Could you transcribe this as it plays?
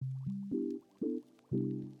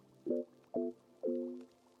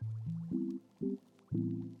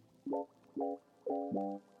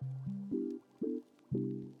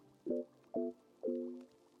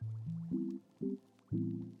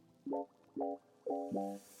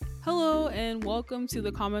Hello and welcome to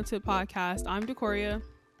the Commented Podcast. I'm Decoria.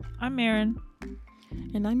 I'm Erin.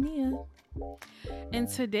 And I'm Nia. And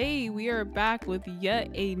today we are back with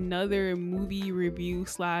yet another movie review /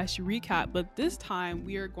 recap. But this time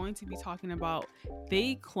we are going to be talking about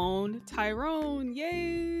They Cloned Tyrone.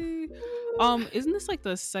 Yay! Isn't this like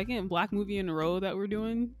the second Black movie in a row that we're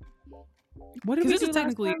doing? What did we do? This is last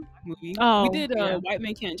technically a time? Black movie. Oh, We did yeah. White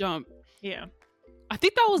Man Can't Jump. Yeah. I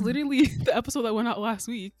think that was literally the episode that went out last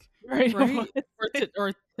week. Right.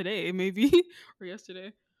 Or today, maybe, or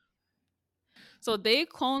yesterday. So They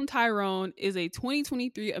Cloned Tyrone is a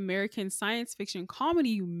 2023 American science fiction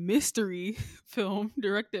comedy mystery film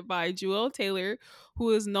directed by Joel Taylor,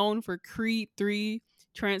 who is known for Creed 3,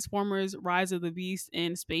 Transformers Rise of the Beast,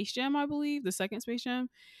 and Space Jam, I believe, the second Space Jam,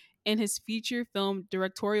 and his feature film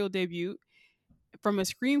directorial debut from a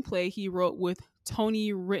screenplay he wrote with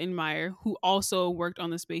Tony Rittenmeyer, who also worked on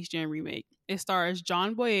the Space Jam remake. It stars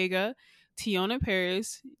John Boyega, Teyonah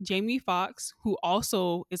Parris, Jamie Foxx, who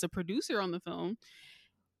also is a producer on the film,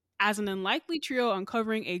 as an unlikely trio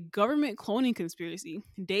uncovering a government cloning conspiracy.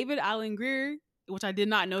 David Alan Grier, which I did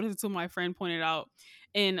not notice until my friend pointed out,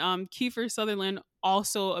 and Kiefer Sutherland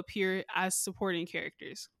also appear as supporting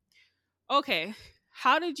characters. Okay,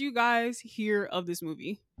 how did you guys hear of this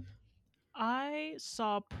movie? I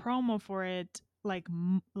saw a promo for it like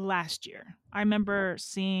last year. I remember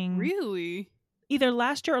seeing Really? either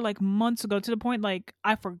last year or like months ago, to the point like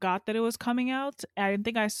I forgot that it was coming out. I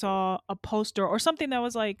think I saw a poster or something that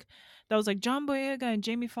was like John Boyega and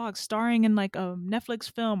Jamie Foxx starring in like a Netflix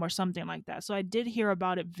film or something like that. So I did hear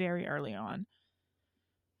about it very early on.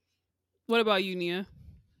 What about you, Nia?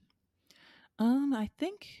 I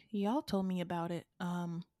think y'all told me about it.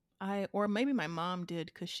 Or maybe my mom did,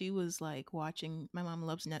 because she was like watching. My mom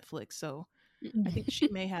loves Netflix, so I think she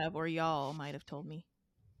may have, or y'all might have told me.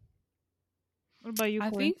 What about you,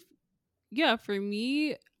 Corey? I think, yeah, for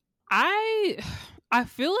me, I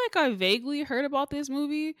feel like I vaguely heard about this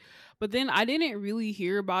movie, but then I didn't really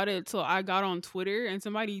hear about it until I got on Twitter and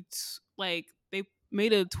somebody they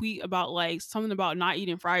made a tweet about like something about not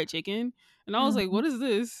eating fried chicken, and I was like, "What is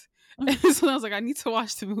this?" And so I was like, "I need to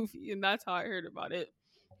watch the movie," and that's how I heard about it.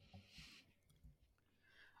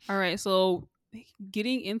 All right, so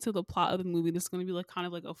getting into the plot of the movie, this is going to be like kind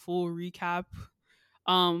of like a full recap.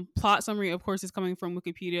 Plot summary, of course, is coming from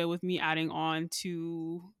Wikipedia with me adding on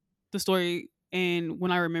to the story and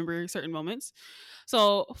when I remember certain moments.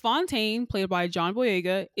 So Fontaine, played by John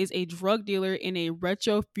Boyega, is a drug dealer in a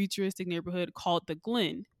retro futuristic neighborhood called the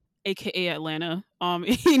Glen, aka Atlanta.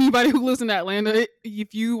 Anybody who lives in Atlanta,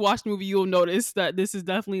 if you watch the movie, you'll notice that this is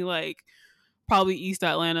definitely like probably East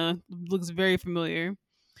Atlanta. Looks very familiar.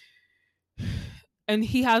 And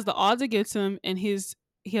he has the odds against him, and he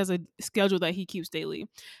has a schedule that he keeps daily.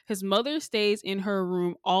 His mother stays in her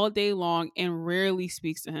room all day long and rarely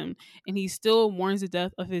speaks to him, and he still mourns the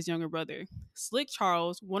death of his younger brother. Slick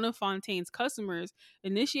Charles, one of Fontaine's customers,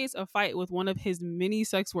 initiates a fight with one of his many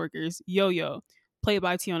sex workers, Yo-Yo, played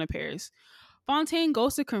by Teyonah Parris. Fontaine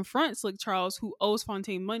goes to confront Slick Charles, who owes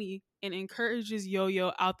Fontaine money, and encourages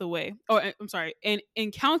Yo-Yo out the way. And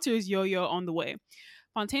encounters Yo-Yo on the way.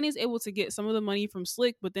 Fontaine is able to get some of the money from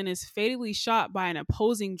Slick, but then is fatally shot by an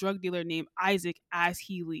opposing drug dealer named Isaac as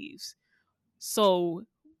he leaves. So,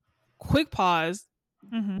 quick pause.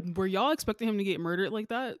 Mm-hmm. Were y'all expecting him to get murdered like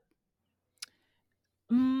that?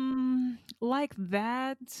 Like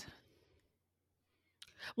that?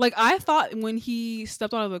 Like, I thought when he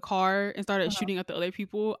stepped out of the car and started shooting at the other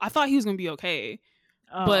people, I thought he was going to be okay.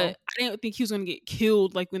 Oh. But I didn't think he was going to get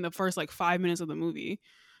killed like in the first like 5 minutes of the movie.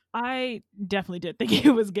 I definitely did think he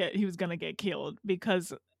was gonna get killed,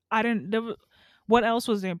 because I didn't. What else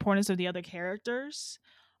was the importance of the other characters?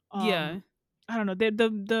 Yeah, I don't know.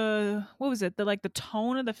 The what was it? The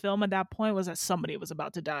tone of the film at that point was that somebody was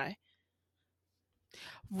about to die.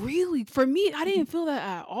 really. For me, I didn't feel that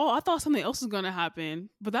at all. I thought something else was gonna happen,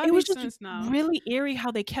 but that It was makes just sense now. really eerie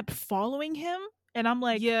how they kept following him, and I'm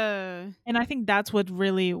like, yeah. And I think that's what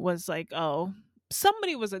really was like, oh,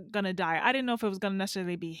 somebody was gonna die. I didn't know if it was gonna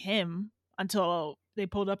necessarily be him until they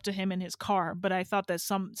pulled up to him in his car, but I thought that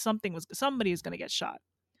somebody was gonna get shot.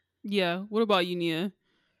 Yeah. What about you, Nia?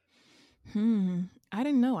 I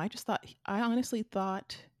didn't know. I honestly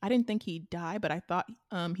thought, I didn't think he'd die, but I thought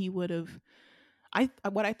he would have.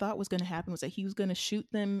 What I thought was going to happen was that he was going to shoot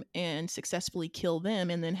them and successfully kill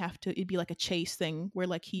them, and then it'd be like a chase thing where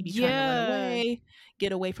like he'd be trying to run away,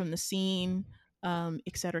 get away from the scene,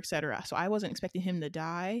 et cetera, et cetera. So I wasn't expecting him to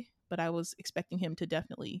die, but I was expecting him to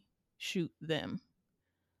definitely shoot them.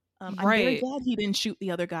 I'm very glad he didn't shoot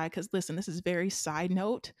the other guy, because listen, this is very side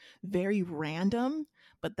note, very random,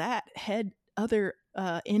 but that head other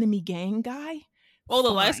enemy gang guy, Oh, the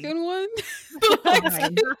light fine, skinned one. The light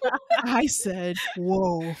fine. I said,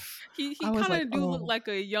 "Whoa." he I was kind like, of do look "Oh, like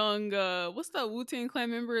a young what's that Wu-Tang Clan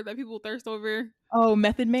member that people thirst over? oh,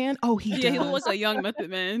 Method Man. Oh, he Yeah, he looked does." like a young Method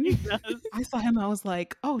Man. He does. I saw him. I was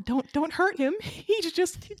like, "Oh, don't hurt him. He's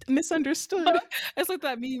just misunderstood." It's like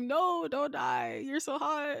that meme. No, don't die. You're so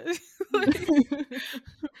hot.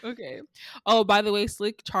 Okay. Oh, by the way,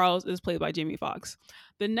 Slick Charles is played by Jamie Foxx.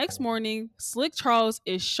 The next morning, Slick Charles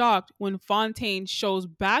is shocked when Fontaine shows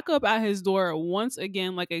back up at his door once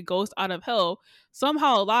again like a ghost out of hell,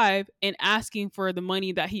 somehow alive, and asking for the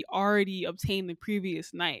money that he already obtained the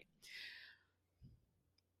previous night.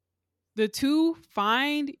 The two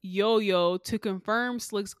find Yo-Yo to confirm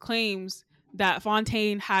Slick's claims that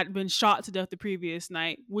Fontaine had been shot to death the previous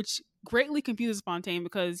night, which greatly confuses Fontaine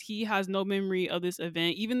because he has no memory of this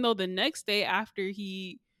event, even though the next day after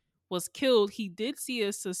he was killed, he did see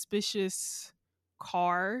a suspicious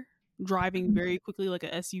car driving very quickly like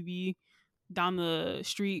an SUV down the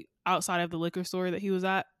street outside of the liquor store that he was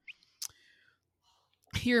at.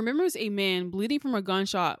 He remembers a man bleeding from a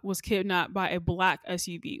gunshot was kidnapped by a black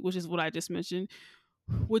SUV, which is what I just mentioned,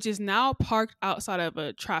 which is now parked outside of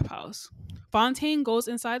a trap house. Fontaine goes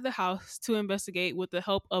inside the house to investigate with the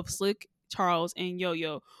help of Slick, Charles, and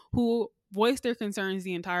Yo-Yo, who voice their concerns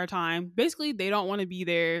the entire time. Basically, they don't want to be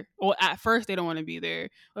there. Well, at first, they don't want to be there.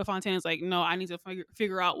 But Fontaine's like, no, I need to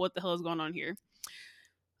figure out what the hell is going on here.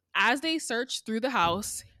 As they search through the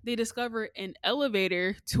house, they discover an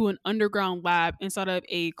elevator to an underground lab inside of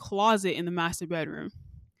a closet in the master bedroom.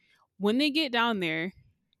 When they get down there,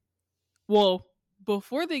 well,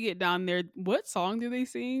 before they get down there, what song do they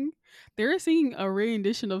sing? They're singing a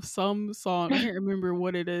rendition of some song. I can't remember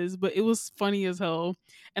what it is, but it was funny as hell.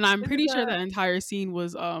 And I'm Is pretty it sure that entire scene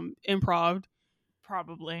was improv.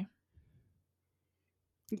 probably?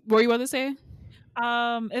 What were you about to say?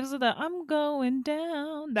 It was the "I'm going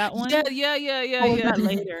down" that one. Yeah, Or was yeah. that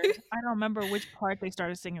later? I don't remember which part they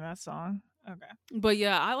started singing that song. Okay. But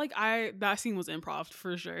yeah, I that scene was improv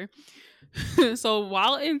for sure. So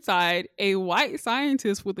while inside, a white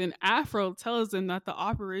scientist with an afro tells them that the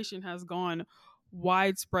operation has gone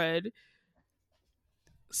widespread.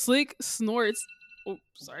 Slick snorts. Oh,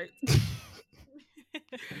 sorry.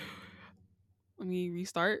 Let me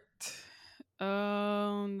restart.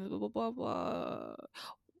 Blah, blah, blah, blah.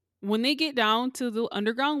 When they get down to the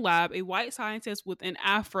underground lab, a white scientist with an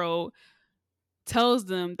afro tells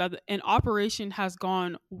them that an operation has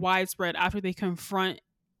gone widespread after they confront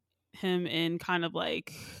him and kind of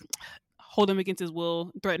like hold him against his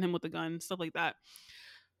will, threaten him with a gun, stuff like that.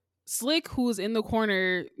 Slick, who's in the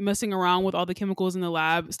corner messing around with all the chemicals in the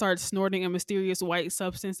lab, starts snorting a mysterious white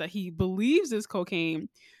substance that he believes is cocaine.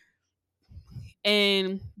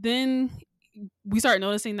 And then we start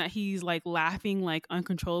noticing that he's like laughing like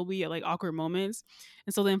uncontrollably at like awkward moments.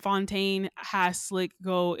 And so then Fontaine has Slick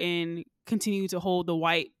go and continue to hold the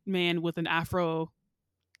white man with an afro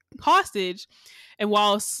hostage. And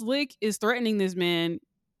while Slick is threatening this man,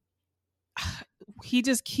 he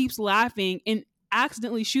just keeps laughing and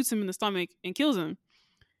accidentally shoots him in the stomach and kills him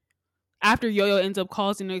after Yo-Yo ends up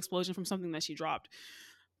causing an explosion from something that she dropped.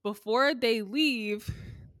 Before they leave,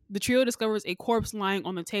 the trio discovers a corpse lying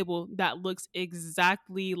on the table that looks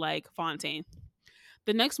exactly like Fontaine.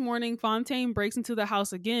 The next morning, Fontaine breaks into the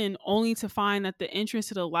house again, only to find that the entrance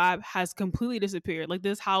to the lab has completely disappeared. Like,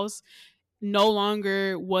 this house no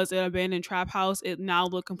longer was an abandoned trap house. It now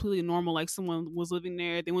looked completely normal, like someone was living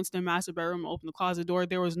there. They went to their master bedroom, opened the closet door.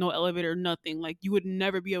 There was no elevator, nothing. Like, you would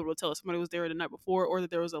never be able to tell if somebody was there the night before or that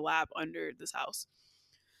there was a lab under this house.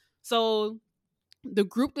 So the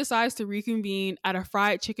group decides to reconvene at a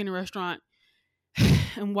fried chicken restaurant.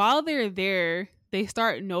 And while they're there, they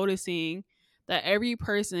start noticing that every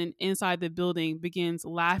person inside the building begins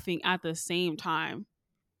laughing at the same time.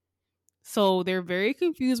 So they're very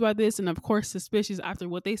confused by this and, of course, suspicious after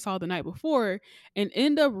what they saw the night before, and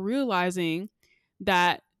end up realizing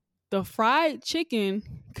that the fried chicken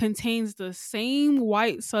contains the same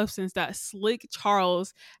white substance that Slick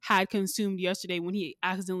Charles had consumed yesterday when he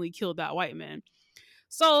accidentally killed that white man.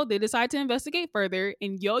 So they decide to investigate further,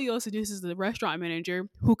 and Yo-Yo seduces the restaurant manager,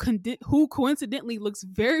 who coincidentally looks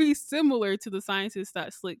very similar to the scientist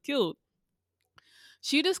that Slick killed.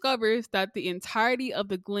 She discovers that the entirety of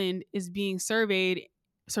the Glen is being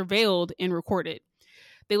surveilled, and recorded.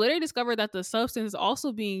 They later discover that the substance is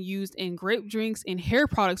also being used in grape drinks and hair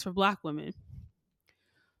products for Black women.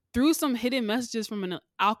 Through some hidden messages from an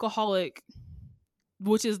alcoholic,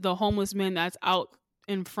 which is the homeless man that's out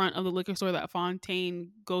in front of the liquor store that Fontaine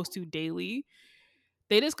goes to daily,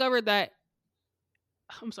 they discovered that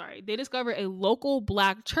I'm sorry, they discover a local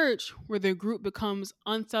black church where the group becomes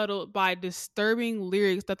unsettled by disturbing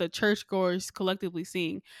lyrics that the churchgoers collectively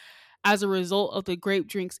sing as a result of the grape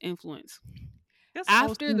drink's influence. This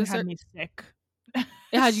whole After scene the had me sick.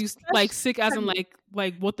 it had you like sick as Had in me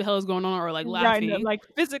like what the hell is going on, or like right, no, laughing. like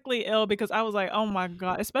physically ill because I was like, oh my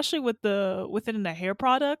god, especially with it in the hair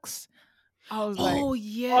products. I was like, Oh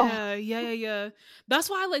oh, yeah. That's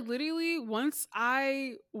why, like, literally, once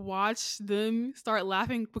I watched them start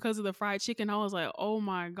laughing because of the fried chicken, I was like, oh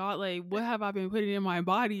my god, like, what have I been putting in my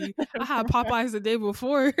body? I had Popeyes the day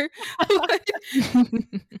before. Like,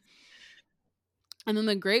 and then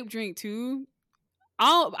the grape drink too.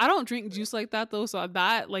 I don't drink juice like that though, so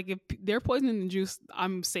that, like, if they're poisoning the juice,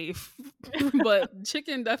 I'm safe. But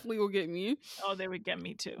chicken definitely will get me. oh, they would get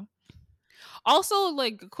me too. Also,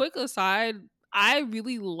 like, quick aside, I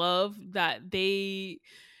really love that they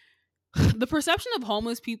the perception of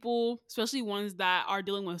homeless people, especially ones that are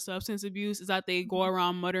dealing with substance abuse, is that they go Mhm.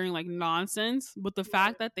 around muttering like nonsense. But the Right.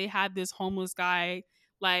 fact that they had this homeless guy,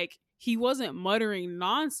 like, he wasn't muttering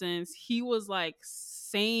nonsense, he was like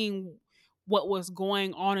saying what was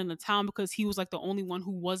going on in the town because he was like the only one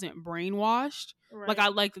who wasn't brainwashed. Like, Right. I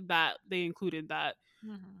liked that they included that.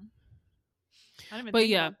 Mhm. I didn't even But think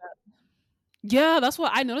yeah, about that. yeah, that's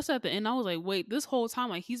what I noticed at the end. I was like, wait, this whole time,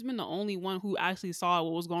 like, he's been the only one who actually saw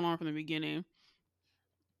what was going on from the beginning.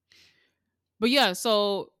 But yeah,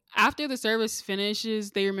 so after the service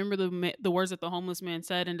finishes, they remember the words that the homeless man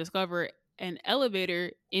said and discover an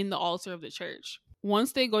elevator in the altar of the church.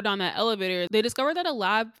 Once they go down that elevator, they discover that a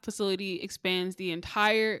lab facility spans the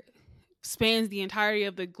entirety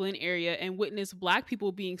of the Glen area and witness black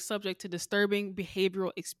people being subject to disturbing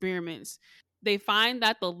behavioral experiments. They find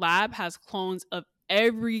that the lab has clones of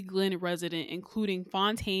every Glen resident, including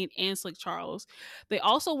Fontaine and Slick Charles. They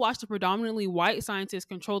also watch the predominantly white scientists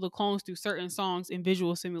control the clones through certain songs and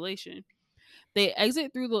visual simulation. They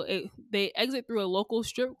exit through a local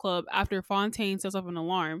strip club after Fontaine sets up an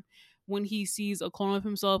alarm when he sees a clone of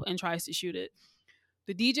himself and tries to shoot it.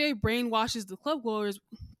 The DJ brainwashes the club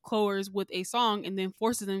goers with a song and then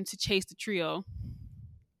forces them to chase the trio.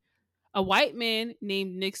 A white man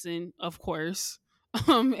named Nixon, of course,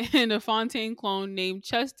 and a Fontaine clone named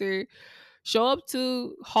Chester show up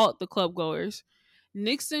to halt the club goers.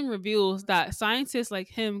 Nixon reveals that scientists like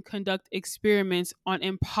him conduct experiments on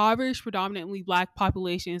impoverished, predominantly black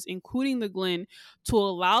populations, including the Glen, to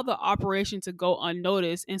allow the operation to go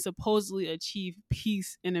unnoticed and supposedly achieve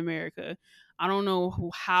peace in America. I don't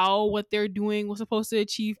know how what they're doing was supposed to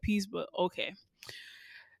achieve peace, but okay.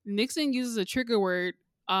 Nixon uses a trigger word.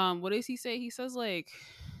 What does he say? He says, like,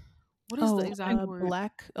 what is the Oh, exact word?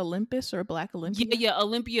 Black Olympus or Black Olympia? Yeah,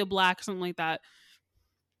 Olympia Black, something like that.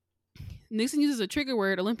 Nixon uses a trigger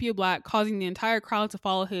word, Olympia Black, causing the entire crowd to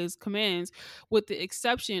follow his commands, with the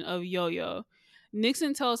exception of Yo-Yo.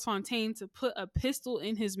 Nixon tells Fontaine to put a pistol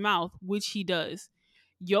in his mouth, which he does.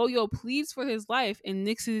 Yo-Yo pleads for his life, and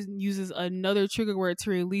Nixon uses another trigger word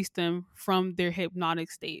to release them from their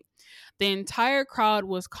hypnotic state. The entire crowd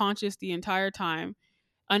was conscious the entire time,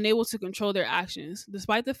 unable to control their actions.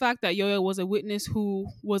 Despite the fact that Yo-Yo was a witness who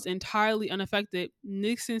was entirely unaffected,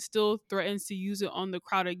 Nixon still threatens to use it on the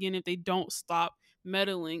crowd again if they don't stop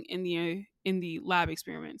meddling in the lab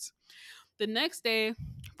experiments. The next day,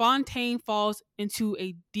 Fontaine falls into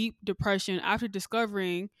a deep depression after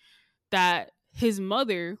discovering that his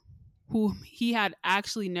mother, who he had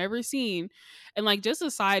actually never seen, and, like, just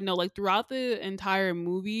a side note, like, throughout the entire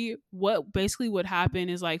movie, what basically would happen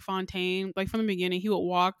is, like, Fontaine, like, from the beginning, he would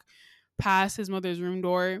walk past his mother's room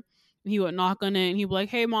door and he would knock on it and he'd be like,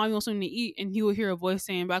 "Hey mom, you want something to eat?" And he would hear a voice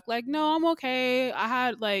saying back, like, "No, I'm okay, I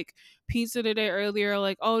had, like, pizza today earlier,"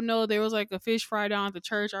 like, "Oh no, there was, like, a fish fry down at the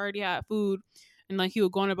church, I already had food." And, like, he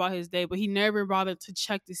would go on about his day, but he never bothered to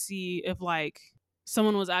check to see if, like,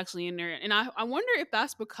 someone was actually in there. And I wonder if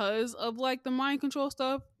that's because of, like, the mind control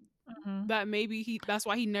stuff, Mhm. that maybe that's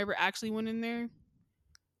why he never actually went in there.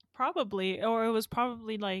 Probably, or it was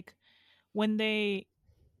probably like when they.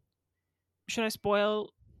 Should I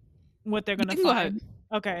spoil what they're You gonna can go ahead. find?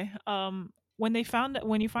 Okay. When you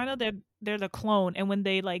find out that they're the clone, and when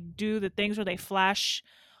they like do the things where they flash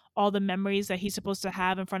all the memories that he's supposed to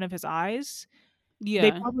have in front of his eyes,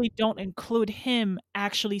 they Yeah, probably don't include him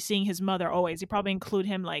actually seeing his mother always. They probably include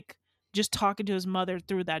him like just talking to his mother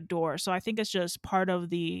through that door. So I think it's just part of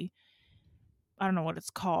the, I don't know what it's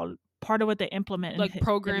called, part of what they implement like in his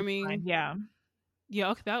mind. programming. Yeah. Yeah,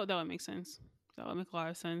 okay, that would make sense. That would make a lot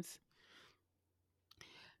of sense.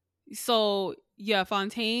 So yeah,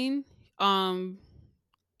 Fontaine, um,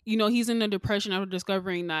 he's in a depression after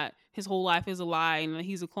discovering that his whole life is a lie and that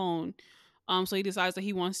he's a clone. So he decides that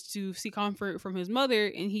he wants to seek comfort from his mother,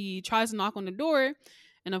 and he tries to knock on the door.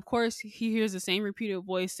 And of course, he hears the same repeated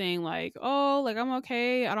voice saying like, "Oh, like I'm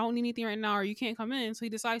okay. I don't need anything right now, or you can't come in." So he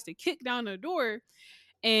decides to kick down the door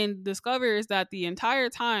and discovers that the entire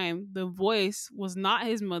time the voice was not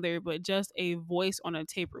his mother, but just a voice on a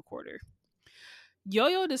tape recorder.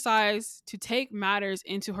 Yo-Yo decides to take matters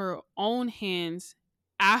into her own hands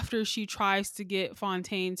after she tries to get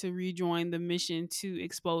Fontaine to rejoin the mission to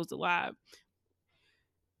expose the lab.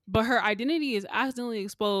 But her identity is accidentally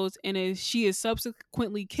exposed, and she is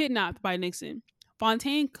subsequently kidnapped by Nixon.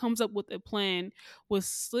 Fontaine comes up with a plan with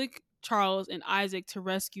Slick, Charles, and Isaac to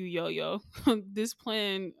rescue Yo-Yo. This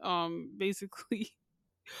plan basically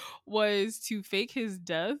was to fake his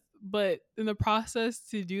death, but in the process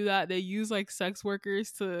to do that, they use like sex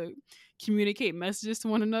workers to communicate messages to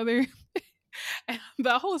one another. And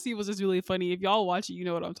that whole scene was just really funny. If y'all watch it, you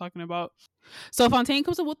know what I'm talking about. So Fontaine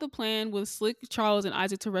comes up with the plan with Slick, Charles, and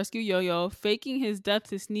Isaac to rescue Yo-Yo, faking his death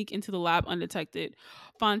to sneak into the lab undetected.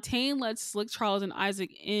 Fontaine lets Slick, Charles, and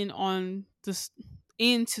Isaac in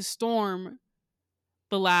to storm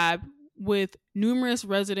the lab with numerous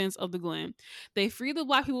residents of the Glen. They free the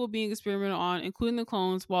black people being experimented on, including the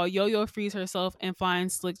clones, while Yo-Yo frees herself and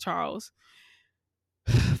finds Slick Charles.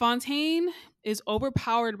 Fontaine is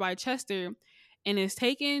overpowered by Chester and is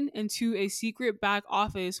taken into a secret back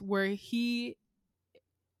office where he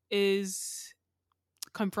is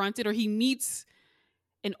confronted, or he meets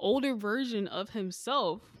an older version of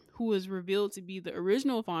himself who is revealed to be the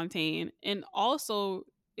original Fontaine, and also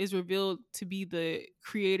is revealed to be the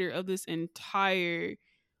creator of this entire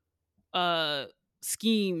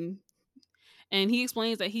scheme. And he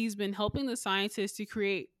explains that he's been helping the scientists to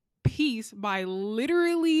create peace by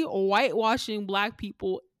literally whitewashing black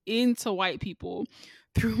people into white people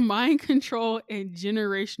through mind control and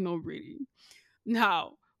generational breeding.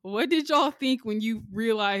 Now, what did y'all think when you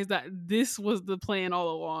realized that this was the plan all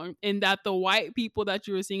along, and that the white people that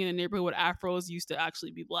you were seeing in the neighborhood with afros used to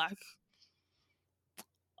actually be black?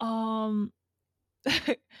 Um,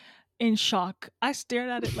 in shock. I stared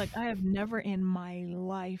at it like I have never in my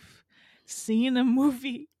life seen a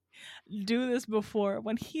movie do this before.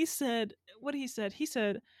 When he said, what he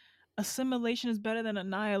said, assimilation is better than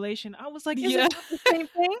annihilation. I was like, is Yeah. it not the same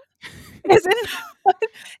thing? Isn't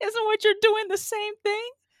isn't what you're doing the same thing?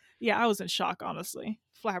 Yeah, I was in shock, honestly.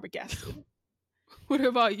 Flabbergasted. What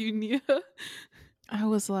about you, Nia? I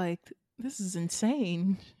was like, this is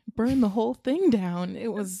insane. Burn the whole thing down.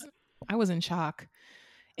 I was in shock.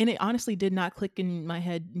 And it honestly did not click in my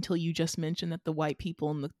head until you just mentioned that the white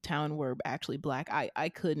people in the town were actually black. I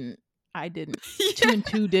couldn't, I didn't, two and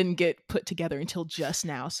two didn't get put together until just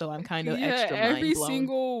now. So I'm kind of extra mind every blown.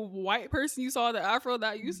 single white person you saw the afro,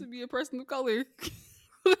 that used to be a person of color.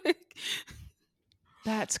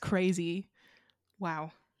 That's crazy.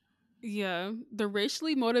 Wow. Yeah, the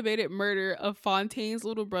racially motivated murder of Fontaine's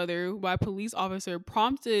little brother by a police officer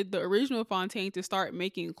prompted the original Fontaine to start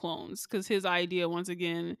making clones, because his idea, once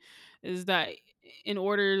again, is that in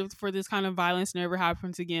order for this kind of violence never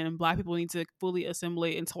happens again, black people need to fully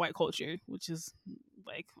assimilate into white culture, which is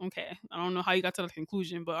like, okay, I don't know how you got to that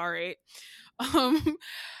conclusion, but all right.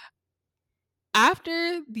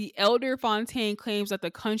 After the elder Fontaine claims that the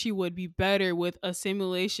country would be better with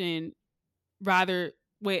assimilation, after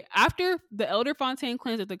the elder Fontaine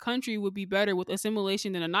claims that the country would be better with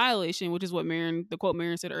assimilation than annihilation, which is what the quote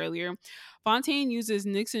Marion said earlier, Fontaine uses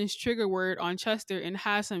Nixon's trigger word on Chester and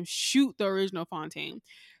has him shoot the original Fontaine.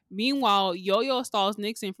 Meanwhile, Yo-Yo stalls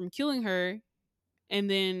Nixon from killing her, and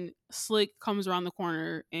then Slick comes around the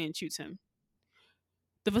corner and shoots him.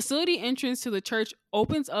 The facility entrance to the church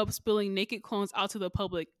opens up, spilling naked clones out to the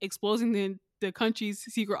public, exposing the country's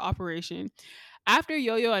secret operation. After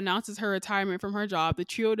Yo-Yo announces her retirement from her job, the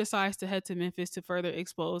trio decides to head to Memphis to further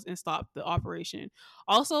expose and stop the operation.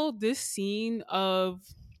 Also, this scene of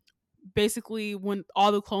basically when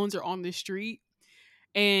all the clones are on the street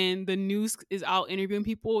and the news is out interviewing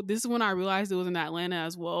people, this is when I realized it was in Atlanta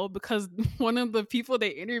as well, because one of the people they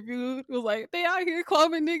interviewed was like, they out here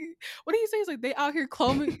cloning niggas. What do you say? He's like, they out here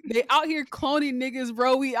cloning niggas,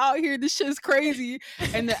 bro. We out here, this shit's crazy.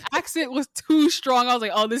 And the accent was too strong. I was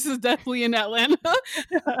like, oh, this is definitely in Atlanta.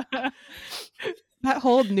 That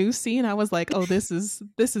whole news scene, I was like, oh, this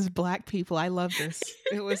is black people. I love this.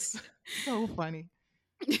 It was so funny.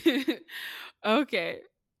 Okay.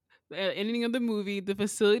 The ending of the movie, the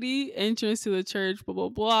facility entrance to the church, blah blah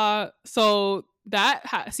blah. So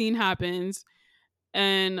that scene happens,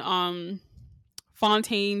 and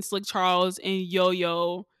Fontaine, Slick Charles, and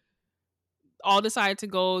Yo-Yo all decide to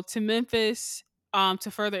go to Memphis to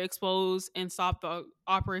further expose and stop the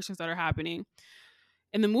operations that are happening.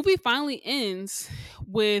 And the movie finally ends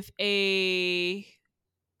with a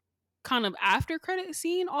kind of after credit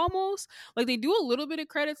scene almost. Like they do a little bit of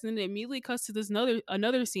credits and then it immediately cuts to this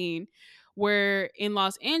another scene where in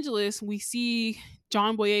Los Angeles we see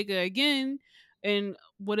John Boyega again and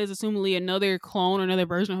what is assumably another clone or another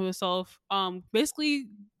version of himself, basically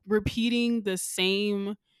repeating the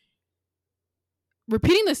same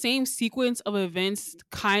sequence of events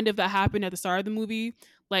kind of that happened at the start of the movie,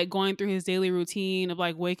 like going through his daily routine of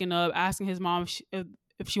like waking up, asking his mom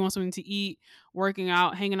if she wants something to eat, working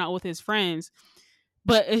out, hanging out with his friends.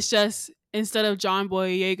 But it's just instead of John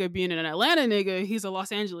Boyega being an Atlanta nigga, he's a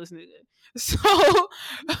Los Angeles nigga. So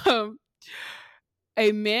um,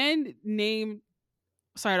 a man named,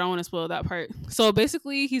 sorry, I don't want to spoil that part. So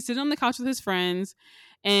basically he's sitting on the couch with his friends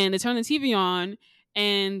and they turn the TV on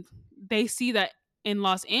and they see that in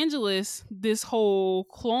Los Angeles, this whole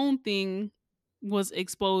clone thing was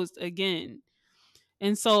exposed again.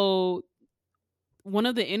 And so one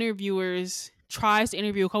of the interviewers tries to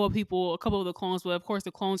interview a couple of the clones, but of course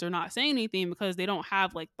the clones are not saying anything because they don't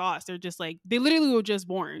have like thoughts. They're just like, they literally were just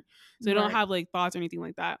born. So they don't have like thoughts or anything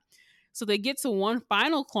like that. So they get to one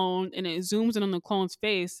final clone and it zooms in on the clone's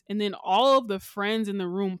face. And then all of the friends in the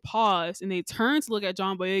room pause and they turn to look at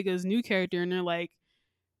John Boyega's new character and they're like,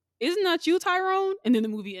 isn't that you, Tyrone? And then the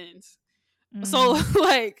movie ends. So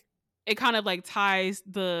like it kind of like ties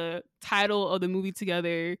the title of the movie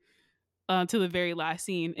together to the very last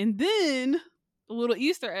scene. And then a little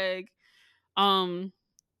Easter egg.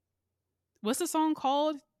 What's the song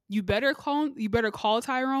called? You better call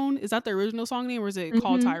Tyrone. Is that the original song name or is it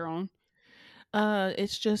called Tyrone?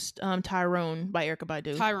 It's just Tyrone by Erykah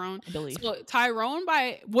Badu. Tyrone, I believe. So Tyrone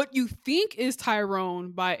by what you think is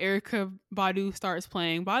Tyrone by Erykah Badu starts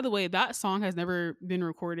playing. By the way, that song has never been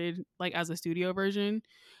recorded like as a studio version.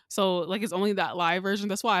 So like it's only that live version.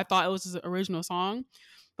 That's why I thought it was his original song.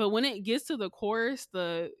 But when it gets to the chorus,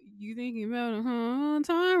 the you thinking about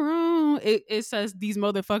Tyrone, it says these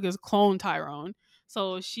motherfuckers clone Tyrone.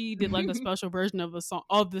 So she did like a special version of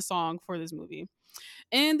the song for this movie.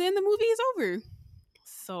 And then the movie is over.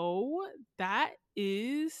 So that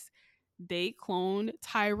is They Cloned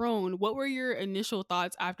Tyrone. What were your initial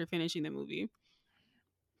thoughts after finishing the movie?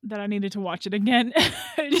 That I needed to watch it again.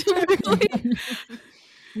 Which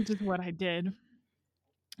is what I did.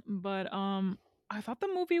 But I thought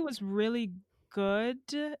the movie was really good.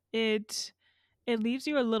 It leaves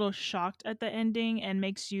you a little shocked at the ending and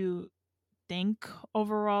makes you think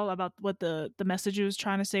overall about what the message was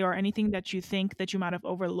trying to say or anything that you think that you might have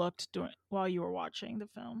overlooked while you were watching the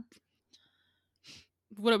film.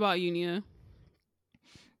 What about you, Nia?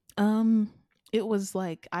 It was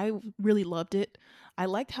like, I really loved it. I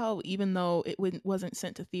liked how even though it wasn't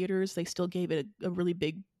sent to theaters, they still gave it a really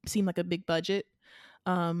seemed like a big budget.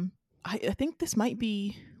 I think this might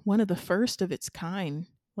be one of the first of its kind,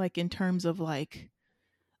 like in terms of like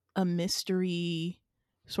a mystery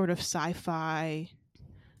sort of sci-fi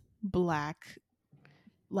black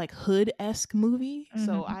like hood-esque movie.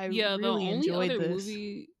 So I really enjoyed this. The only other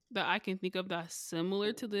movie that I can think of that's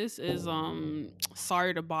similar to this is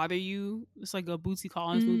Sorry to Bother You. It's like a Bootsy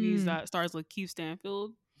Collins movie that stars with Keith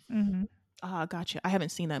Stanfield. Gotcha. I haven't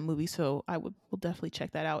seen that movie, so will definitely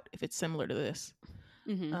check that out if it's similar to this.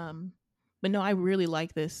 But no, I really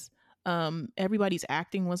like this. Everybody's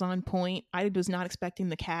acting was on point. I was not expecting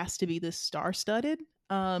the cast to be this star-studded.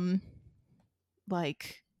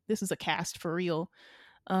 Like this is a cast for real.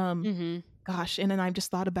 Gosh, and then I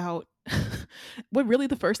just thought about what really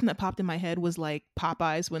the first thing that popped in my head was like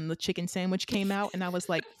Popeyes when the chicken sandwich came out, and I was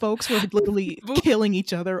like, folks were literally killing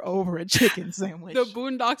each other over a chicken sandwich. The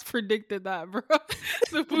Boondocks predicted that, bro.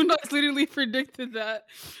 The Boondocks literally predicted that.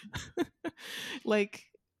 Like,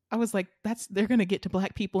 I was like, they're gonna get to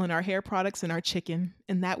black people in our hair products and our chicken,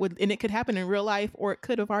 and it could happen in real life, or it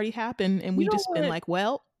could have already happened, and we just been like,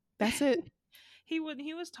 well, that's it. He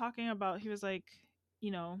was talking about, he was like,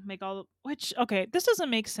 make all which, okay, this doesn't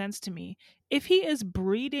make sense to me. If he is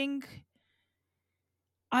breeding,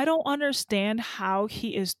 I don't understand how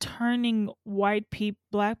he is turning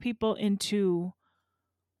black people into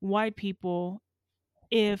white people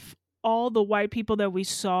if all the white people that we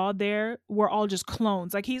saw there were all just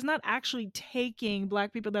clones. Like, he's not actually taking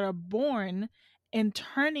black people that are born and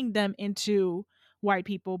turning them into white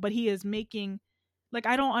people, but he is making, like,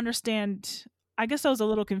 I don't understand. I guess that was a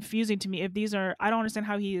little confusing to me. I don't understand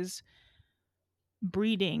how he is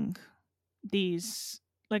breeding these.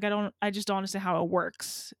 Like, I just don't understand how it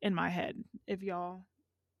works in my head. If y'all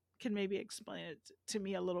can maybe explain it to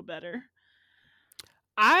me a little better.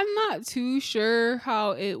 I'm not too sure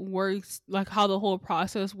how it works, like how the whole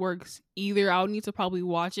process works either. I'll need to probably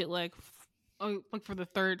watch it like like for the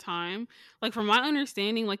third time. Like from my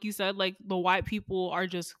understanding, like you said, like the white people are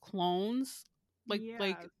just clones.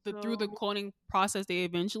 Yeah. Through the So cloning process,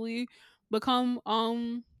 become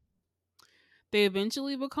they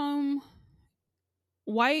eventually become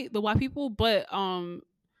white, the white people. But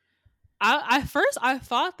I first I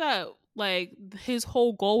thought that like his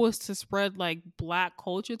whole goal was to spread like black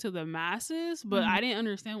culture to the masses, but mhm. I didn't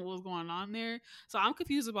understand what was going on there. So I'm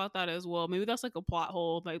confused about that as well. Maybe that's like a plot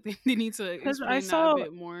hole. Like they need to Because I explain that a saw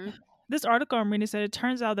bit more. this article I'm reading said it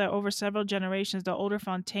turns out that over several generations, the older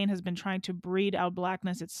Fontaine has been trying to breed out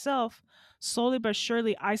blackness itself, slowly but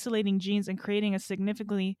surely isolating genes and creating a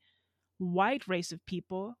significantly white race of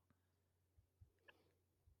people.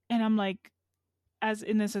 And I'm like, as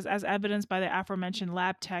in this is as evidenced by the aforementioned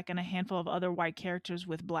lab tech and a handful of other white characters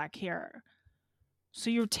with black hair. So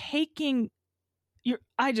you're taking you're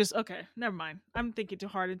I just okay, never mind. I'm thinking too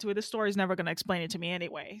hard into it. The story's never gonna explain it to me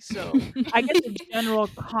anyway. So I get the general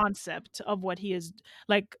concept of what he is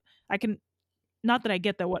like. I can not that I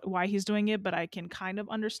get that why he's doing it, but I can kind of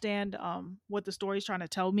understand what the story's trying to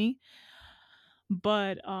tell me.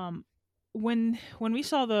 But when we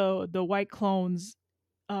saw the white clones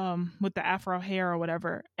with the afro hair or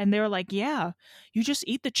whatever, and they were like, yeah, you just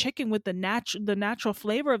eat the chicken with the natural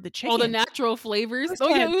flavor of the Oh, the chicken. natural flavors. I Oh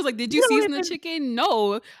yeah, said, it was like, did you you don't season the even chicken?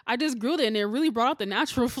 No, I just grilled it and it really brought out the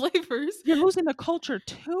natural flavors. you're losing the culture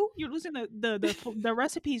too. You're losing the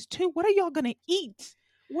recipes too. What are y'all gonna eat?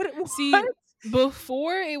 What? See,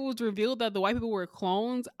 before it was revealed that the white people were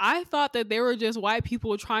clones, I thought that they were just white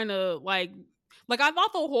people trying to like I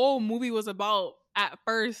thought the whole movie was about at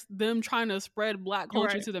first them trying to spread black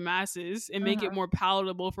culture Right. to the masses and make it Uh-huh. more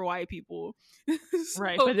palatable for white people.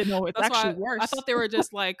 Right. So But then no, it's that's actually why I worse. thought they were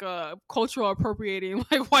just like cultural appropriating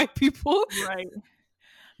like white people. Right.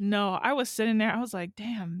 No, I was sitting there. I was like,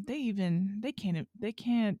 damn, they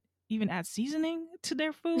can't even add seasoning to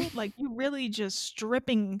their food. Like you really just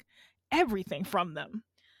stripping everything from them.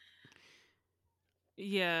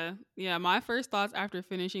 Yeah, yeah. My first thoughts after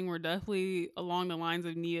finishing were definitely along the lines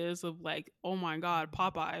of Nia's of like, oh my god,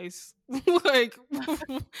 Popeyes. Like,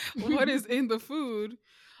 what is in the food?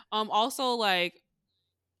 Also like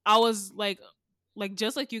I was like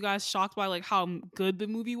just like you guys shocked by like how good the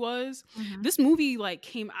movie was. Mhm. This movie like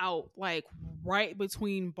came out like right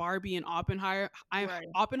between Barbie and Right.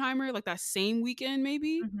 Oppenheimer, like that same weekend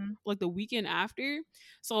maybe, Mhm. like the weekend after.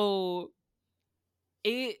 So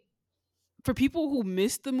it for people who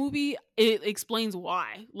missed the movie, it explains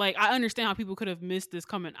why. Like I understand how people could have missed this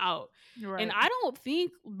coming out. And Right. I don't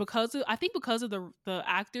think I think because of the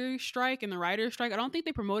actor strike and the writer strike, I don't think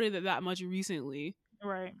they promoted it that much recently.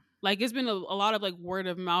 Right. Like it's been a lot of like word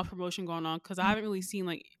of mouth promotion going on cuz I Mhm. haven't really seen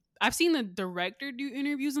like I've seen the director do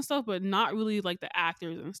interviews and stuff, but not really like the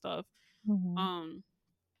actors and stuff. Mhm. Um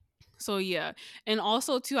so yeah. And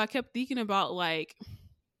also too I kept thinking about like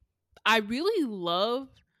I really love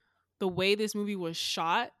the way this movie was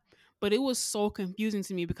shot, but it was so confusing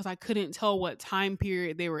to me because I couldn't tell what time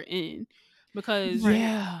period they were in. Because Right.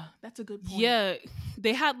 Yeah, that's a good point. yeah,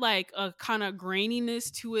 they had like a kind of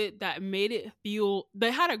graininess to it that made it feel they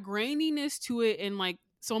had a graininess to it and like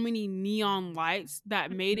so many neon lights that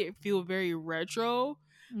made it feel very retro.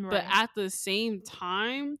 But Right. at the same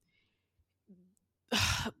time,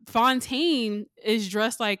 Fontaine is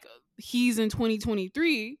dressed like he's in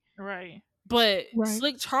 2023, Right. but Right.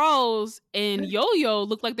 Slick Charles and Yo Yo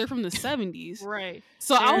look like they're from the 70s. Right.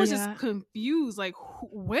 So I was There's just Yeah. confused. Like,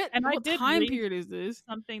 and I what did time read period is this?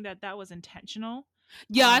 something that was intentional.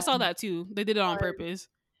 Yeah, I saw Um, that too. They did it on but purpose.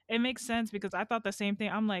 it makes sense because I thought the same thing.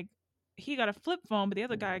 I'm like, he got a flip phone, but the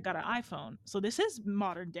other guy got an iPhone. So this is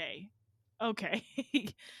modern day. Okay.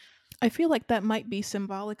 I feel like that might be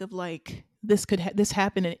symbolic of like this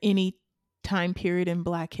happened at any time period in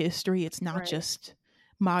Black history. It's not Right. just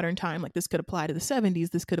modern time. Like this could apply to the 70s.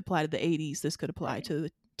 This could apply to the 80s. This could apply Right. to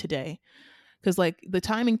today. Because like the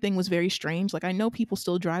timing thing was very strange. Like I know people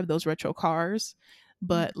still drive those retro cars, Mhm.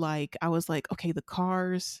 but like I was like, okay, the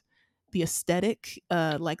cars, the aesthetic,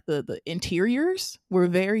 like the interiors were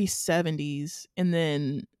very 70s, and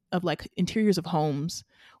then of like interiors of homes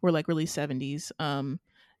were like really 70s.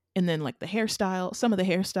 And then like the hairstyle, some of the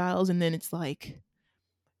hairstyles, and then it's like,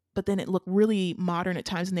 but then it looked really modern at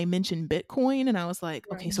times, and they mentioned Bitcoin, and I was like,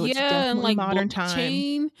 okay, Right. so it's Yeah, and definitely like modern time.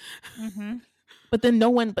 blockchain. Mhm. But then no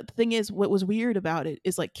one, but the thing is, what was weird about it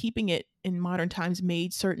is like keeping it in modern times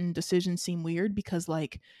made certain decisions seem weird, because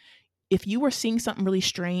like if you were seeing something really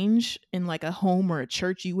strange in like a home or a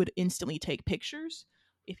church, you would instantly take pictures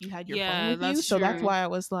if you had your phone Yeah, with you. that's So that's true. why I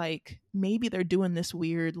was like, maybe they're doing this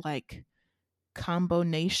weird like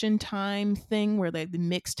combination time thing where they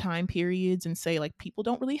mix time periods and say like people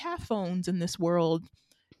don't really have phones in this world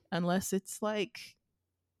unless it's like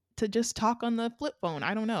to just talk on the flip phone.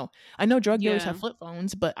 I don't know. I know drug dealers Yeah. have flip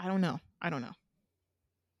phones, but I don't know. I don't know.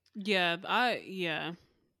 Yeah,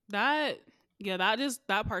 that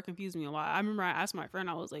that part confused me a lot. I remember I asked my friend,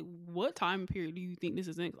 I was like, "What time period do you think this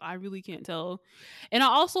is in?" I really can't tell. And I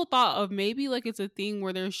also thought of maybe like it's a thing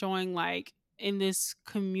where they're showing like in this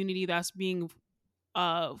community that's being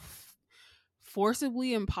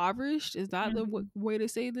forcibly impoverished. Is that the way to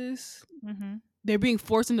say this? Mm-hmm. They're being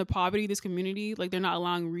forced into poverty, this community, like they're not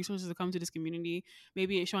allowing resources to come to this community.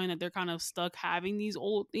 Maybe it's showing that they're kind of stuck having these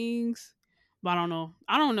old things, but I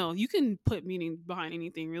don't know, you can put meaning behind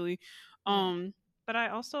anything really. Yeah. But I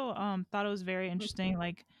also thought it was very interesting,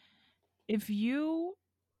 like, if you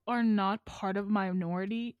are not part of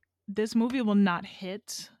minority, this movie will not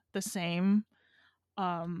hit the same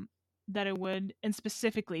um that it would, and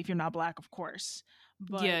specifically if you're not black, of course. Yeah,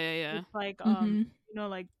 But yeah, yeah. it's like Mm-hmm.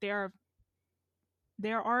 like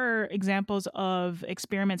there are examples of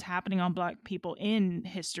experiments happening on black people in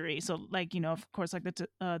history. So like, of course, like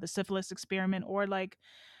the syphilis experiment, or like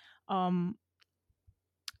um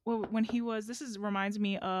when he was, this is reminds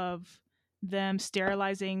me of them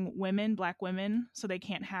sterilizing women, black women, so they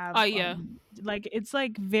can't have Oh yeah. like, it's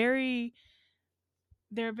like very,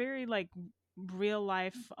 they're very like real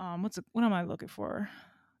life, what am I looking for,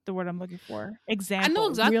 the word I'm looking for, I know examples.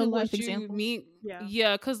 exactly Real life what you examples. mean. Yeah.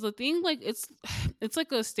 Yeah, because the thing, like, it's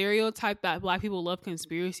like a stereotype that black people love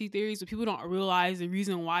conspiracy theories, but people don't realize the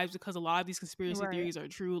reason why is because a lot of these conspiracy Right. theories are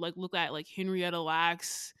true. Like, look at like Henrietta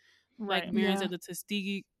Lacks, like Right. Marion Yeah. said,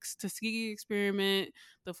 the Tuskegee experiment,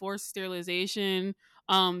 the forced sterilization,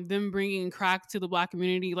 them bringing crack to the black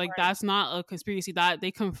community. Like, Right. that's not a conspiracy. That they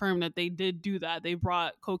confirmed that they did do that. They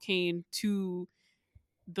brought cocaine to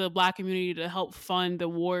the black community to help fund the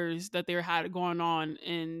wars that they had going on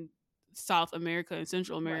in South America and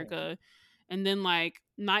Central Right. America. And then like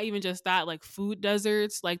not even just that, like food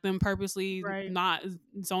deserts, like them purposely Right. not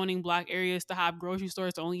zoning black areas to have grocery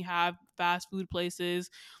stores, to only have fast food places.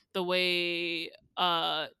 The way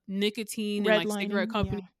nicotine and like cigarette Redlining. Yeah.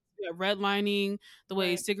 companies, redlining, the way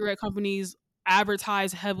Right. cigarette companies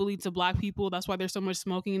advertise heavily to black people. That's why there's so much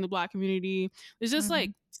smoking in the black community. There's just Mm-hmm.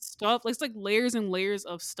 like stuff, it's like layers and layers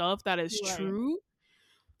of stuff that is Right. true.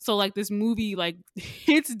 So like this movie like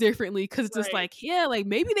hits differently because it's just Right. like, yeah, like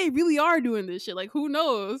maybe they really are doing this shit. Like who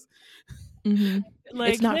knows? Mm-hmm. It's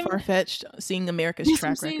Like not him. far fetched seeing America's That's what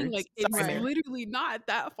I'm track saying. records. Like Sorry, it's Right. America. literally not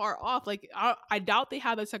that far off. Like I doubt they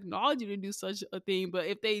have the technology to do such a thing, but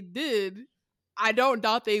if they did, I don't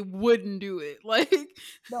doubt they wouldn't do it. Like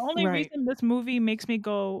The only Right. reason this movie makes me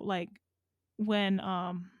go like, when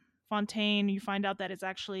Fontaine, you find out that it's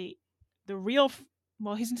actually the real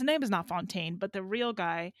well, his name is not Fontaine, but the real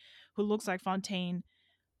guy who looks like Fontaine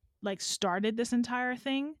like started this entire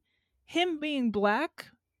thing. Him being black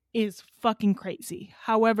is fucking crazy.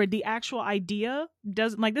 However, the actual idea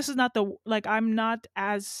doesn't, like, this is not the, like, I'm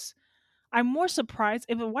more surprised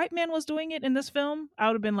if a white man was doing it in this film. I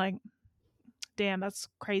would have been like, damn, that's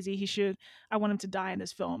crazy. I want him to die in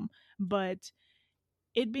this film. But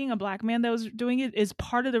it being a black man that was doing it is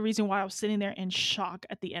part of the reason why I was sitting there in shock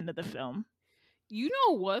at the end of the film. you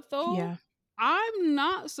know what though? Yeah. I'm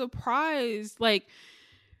not surprised. Like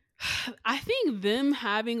I think them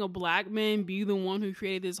having a black man be the one who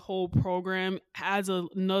created this whole program adds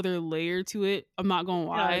another layer to it. I'm not gonna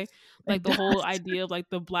lie. Like It the whole does. idea of like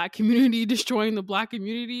the black community destroying the black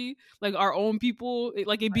community, like our own people,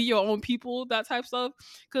 like it be your own people, that type stuff.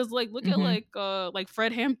 Cause like look at Mm-hmm. like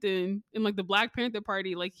Fred Hampton in like the Black Panther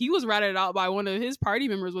Party. Like he was ratted out by one of his party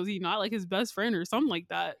members, was he not? Like his best friend or something like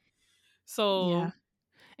that. Yeah. So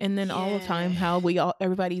And then all the time, yeah. how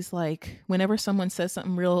everybody's like, whenever someone says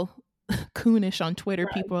something real coonish on Twitter,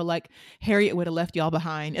 Right. people are like, Harriet would have left y'all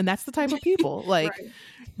behind. And that's the type of people, like Right.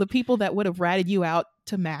 the people that would have ratted you out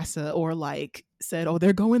to massa or like said, oh,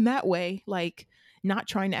 they're going that way. Like not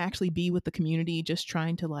trying to actually be with the community, just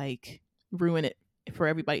trying to like ruin it for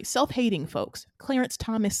everybody. Self-hating folks. Clarence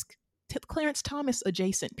Thomas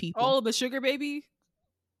adjacent people. Oh, the sugar baby,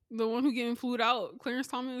 the one who getting flued out, Clarence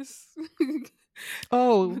Thomas.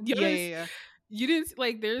 Oh, You yeah, ever yeah, yeah. you didn't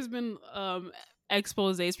like there's been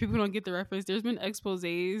exposés, people don't get the reference, there's been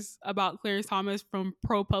exposés about Clarence Thomas from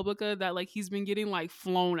ProPublica that like he's been getting like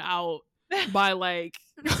flown out by like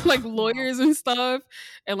like lawyers and stuff,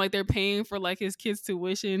 and like they're paying for like his kids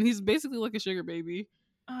tuition. He's basically like a sugar baby.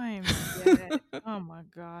 I'm dead. Oh my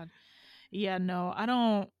god. Yeah, no, I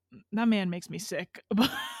don't. That man makes me sick. But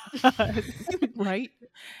Right?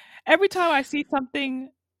 every time I see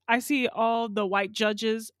something, I see all the white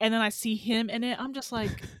judges, and then I see him in it. I'm just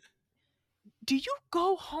like, do you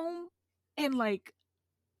go home and like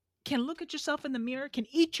can look at yourself in the mirror, can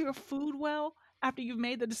eat your food well after you've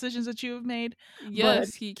made the decisions that you have made? But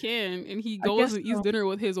Yes, he can, and he I goes guess and eats so. dinner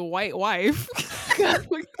with his white wife.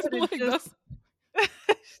 like, But it like just that's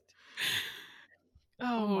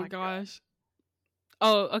oh oh my god. gosh.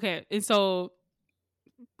 Oh, okay. And so,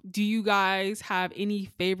 do you guys have any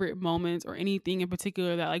favorite moments or anything in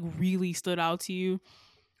particular that like really stood out to you?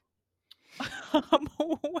 um,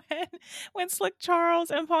 when Slick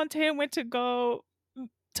Charles and Fontaine went to go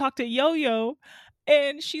talk to Yo Yo,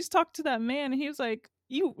 and she's talked to that man, and he was like,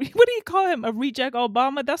 "You, what do you call him? A reject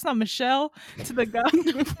Obama? That's not Michelle." To the guy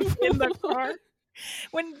in the car,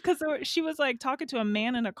 when because she was like talking to a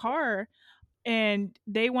man in a car, and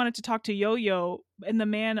they wanted to talk to Yo Yo, and the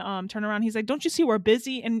man turned around. He's like, "Don't you see we're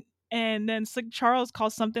busy?" And then Slick Charles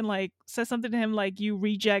calls something like says something to him like, "You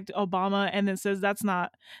reject Obama," and then says that's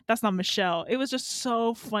not Michelle. It was just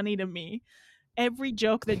so funny to me. Every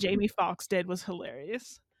joke that Jamie Foxx did was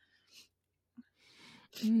hilarious.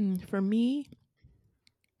 For me,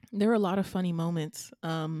 there were a lot of funny moments.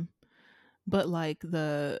 But like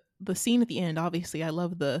the scene at the end, obviously, I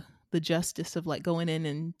love the justice of like going in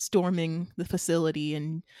and storming the facility.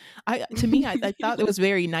 And I thought it was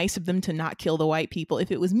very nice of them to not kill the white people.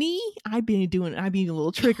 If it was me, I'd be a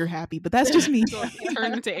little trigger happy, but that's just me. So he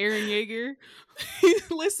turned into Aaron Yeager.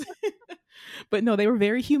 Listen, but no, they were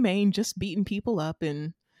very humane, just beating people up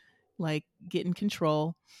and like getting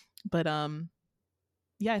control. But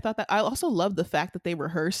yeah, I thought that I also loved the fact that they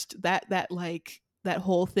rehearsed that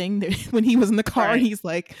whole thing that when he was in the car, Right. and he's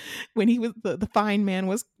like, when he was the fine man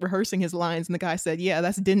was rehearsing his lines, and the guy said, "Yeah,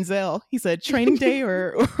 that's Denzel." He said, "Training Day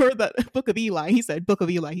or the Book of Eli." He said, "Book of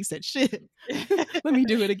Eli." He said, "Shit, let me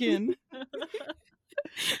do it again."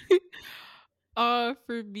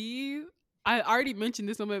 For me, I already mentioned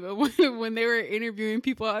this a bit, but when they were interviewing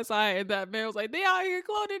people outside, and that man was like, "They out here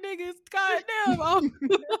cloning niggas, goddamn!" I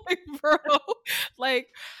was like, bro, like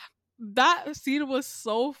that scene was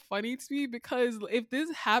so funny to me because if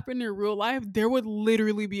this happened in real life, there would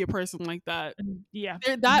literally be a person like that. Yeah,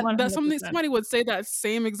 That 100%. somebody would say that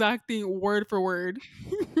same exact thing word for word.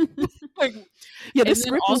 Like, Yeah, the and then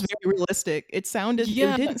script was also, very realistic. It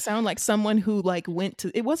yeah, didn't sound like someone who like went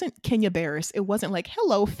to, it wasn't Kenya Barris. It wasn't like,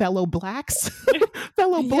 "Hello, fellow blacks,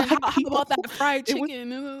 fellow yeah. black How people." about that fried It was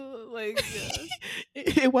chicken? Like, yeah.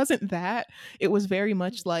 it wasn't that. It was very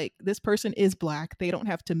much like, this person is black. They don't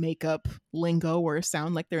have to make up lingo or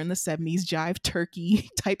sound like they're in the 70s jive turkey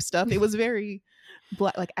type stuff. It was very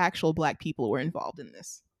black, like actual black people were involved in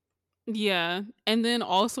this. Yeah. And then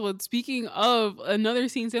also speaking of another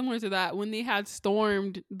scene similar to that, when they had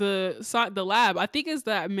stormed the lab, I think it's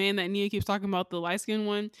that man that Nia keeps talking about, the light skinned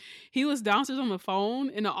one. He was downstairs on the phone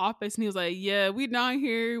in the office, and he was like, "Yeah, we down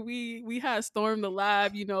here. We had stormed the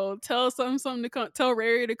lab. You know, tell something to come. Tell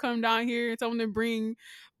Rary to come down here and tell him to bring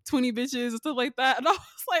 20 bitches and stuff like that." And I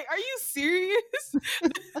was like, "Are you serious?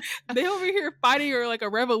 They over here fighting or like a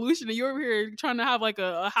revolution, and you over here trying to have like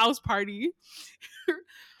a house party."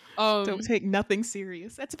 Don't um take nothing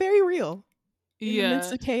serious. That's very real. In the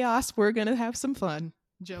midst Yeah. of chaos, we're gonna have some fun.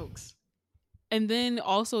 Jokes. And then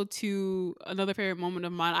also to another favorite moment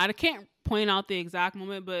of mine, I can't point out the exact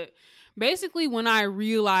moment, but basically when I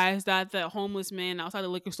realized that the homeless man outside the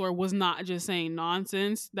liquor store was not just saying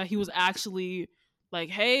nonsense, that he was actually like,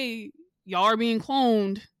 "Hey, y'all are being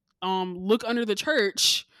cloned. Look under the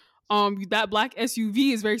church. That black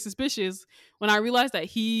SUV is very suspicious." When I realized that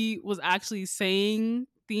he was actually saying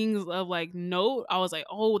things of like note, I was like,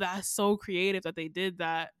 "Oh, that's so creative that they did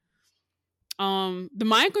that." The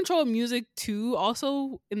mind control music too,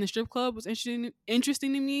 also in the strip club, was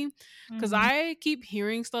interesting to me because Mhm. I keep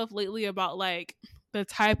hearing stuff lately about like the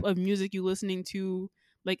type of music you listening to,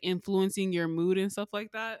 like influencing your mood and stuff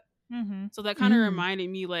like that. Mhm. So that kind of Mm. reminded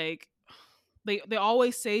me, like, they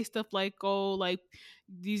always say stuff like, "Oh, like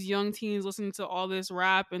these young teens listen to all this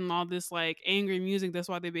rap and all this like angry music, that's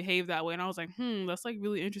why they behave that way." And I was like, that's like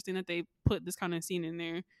really interesting that they put this kind of scene in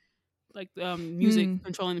there, like music Hmm.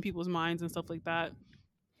 controlling people's minds and stuff like that.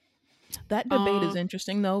 That debate is Um,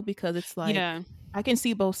 interesting though, because it's like, yeah, I can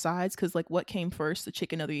see both sides, because like, what came first, the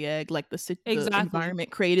chicken or the egg? Like the exactly.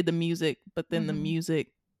 environment created the music, but then the Mhm.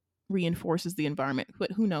 music reinforces the environment.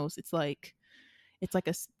 But who knows? It's like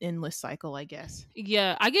a endless cycle, I guess.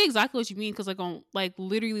 Yeah, I get exactly what you mean because like on like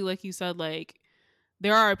literally like you said, like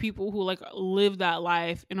there are people who like live that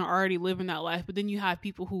life and are already living that life, but then you have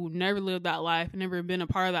people who never lived that life and never been a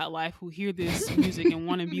part of that life who hear this music and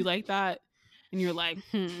want to be like that, and you're like,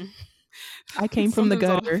 I came from the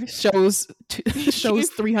Something's off. gutter. Shows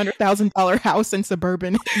 $300,000 house in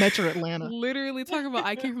suburban Metro Atlanta. Literally talking about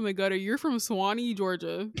I came from the gutter. You're from Swanee,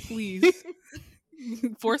 Georgia. Please.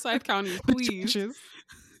 Forsyth County, The please. trenches.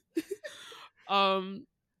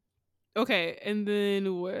 Okay, and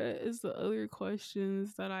then what is the other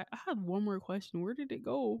questions that I had one more question. Where did it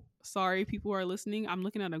go? Sorry, people who are listening. I'm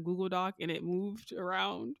looking at a Google Doc and it moved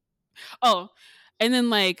around. Oh, and then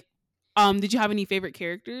like, did you have any favorite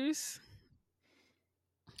characters?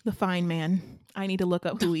 The fine man. I need to look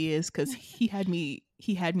up who he is because he had me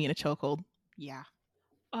in a chokehold. Yeah.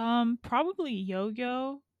 Probably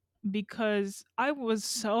Yo-Yo, because I was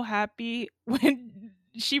so happy when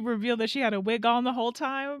she revealed that she had a wig on the whole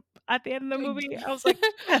time at the end of the movie. I was like,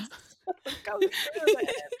 yes.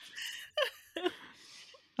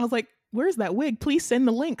 I was like, where's that wig? Please send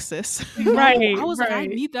the link, sis. Right. I was like, I right.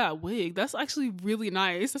 need that wig. That's actually really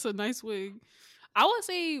nice. That's a nice wig. I would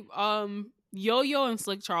say Yo-Yo and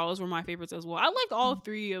Slick Charles were my favorites as well. I liked all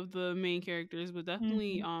three of the main characters, but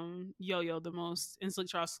definitely Yo-Yo the most. And Slick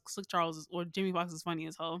Charles or Jimmy Fox is funny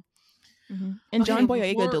as hell. Mm-hmm. And John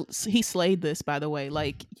Boyega, he slayed this, by the way.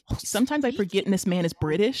 Like, sometimes I forget this man is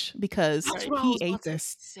British because he ate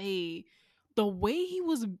this. Say the way he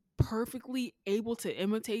was perfectly able to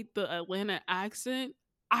imitate the Atlanta accent.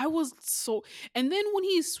 I was so, and then when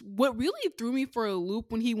what really threw me for a loop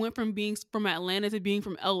when he went from being from Atlanta to being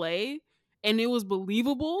from LA, and it was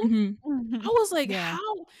believable. Mm-hmm. I was like,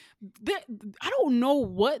 how? I don't know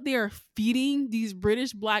what they are feeding these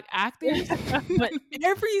British black actors, but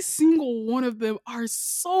every single one of them are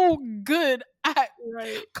so good at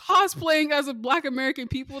cosplaying as a Black American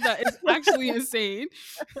people that is actually insane.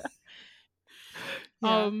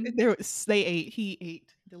 They ate. He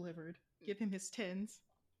ate. Delivered. Give him his 10s.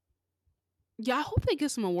 Yeah, I hope they get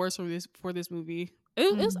some awards for this movie.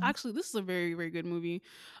 It's actually, this is a very, very good movie.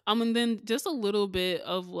 And then just a little bit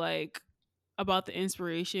of like about the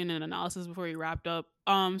inspiration and analysis before we wrapped up.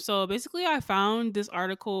 So basically I found this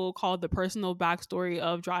article called The Personal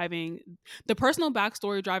Backstory Driving They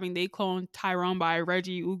Cloned Tyrone by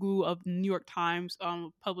Reggie Ugu of New York Times,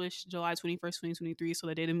 published July 21st, 2023, so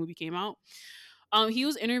the day the movie came out. He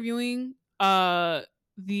was interviewing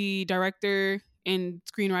the director and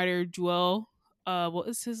screenwriter Joel, what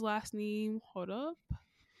is his last name? Hold up.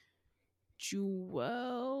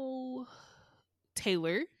 Joel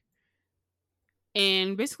Taylor.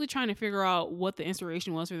 And basically trying to figure out what the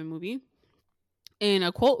inspiration was for the movie. And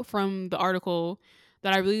a quote from the article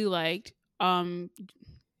that I really liked, Joel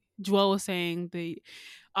was saying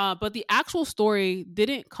but the actual story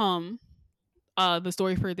didn't come, the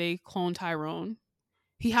story for They Cloned Tyrone.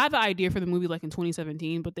 He had the idea for the movie like in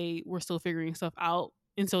 2017, but they were still figuring stuff out.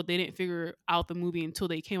 And so they didn't figure out the movie until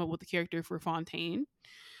they came up with the character for Fontaine.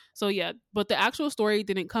 So yeah, but the actual story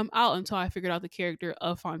didn't come out until I figured out the character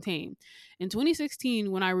of Fontaine. In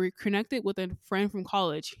 2016, when I reconnected with a friend from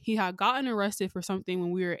college, he had gotten arrested for something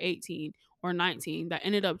when we were 18 or 19 that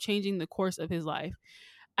ended up changing the course of his life.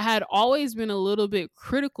 I had always been a little bit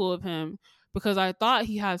critical of him because I thought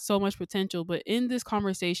he had so much potential, but in this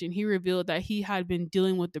conversation, he revealed that he had been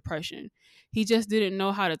dealing with depression. He just didn't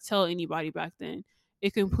know how to tell anybody back then.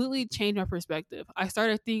 It completely changed my perspective. I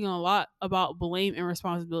started thinking a lot about blame and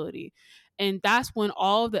responsibility. And that's when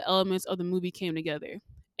all of the elements of the movie came together.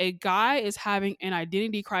 A guy is having an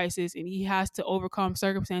identity crisis and he has to overcome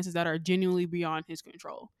circumstances that are genuinely beyond his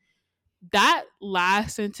control. That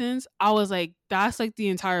last sentence, I was like, that's like the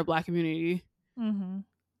entire Black community. Mm-hmm.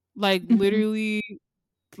 Like literally,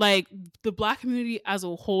 like the Black community as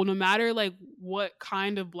a whole, no matter like what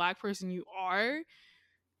kind of Black person you are,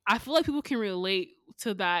 I feel like people can relate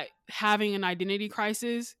to that, having an identity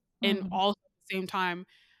crisis and also at the same time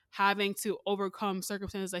having to overcome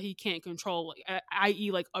circumstances that he can't control, like i.e.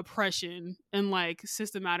 like oppression and like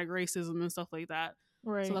systematic racism and stuff like that.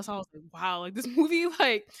 Right. So that's how I was like, wow, like this movie,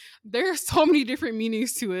 like there are so many different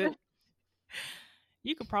meanings to it.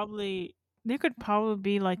 There could probably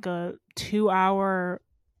be like a 2-hour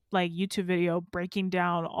like YouTube video breaking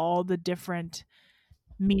down all the different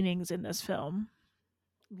meanings in this film.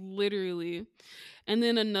 Literally. And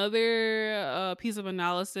then another piece of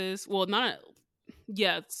analysis,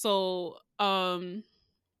 so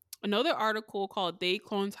another article called They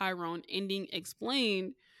Cloned Tyrone Ending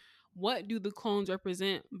explained what do the clones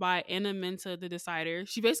represent by Anna Menta, the decider.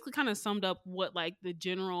 She basically kind of summed up what like the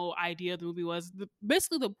general idea of the movie was,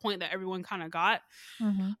 basically the point that everyone kind of got.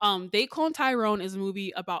 They Cloned Tyrone is a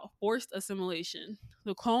movie about forced assimilation.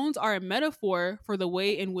 The clones are a metaphor for the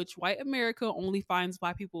way in which white America only finds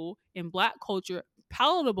Black people in Black culture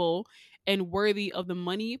palatable and worthy of the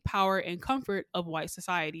money, power, and comfort of white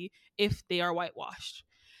society if they are whitewashed.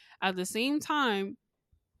 At the same time,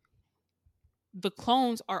 the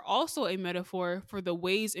clones are also a metaphor for the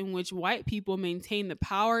ways in which white people maintain the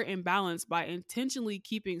power and balance by intentionally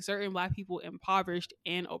keeping certain black people impoverished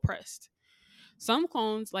and oppressed. Some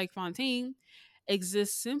clones, like Fontaine,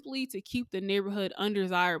 exist simply to keep the neighborhood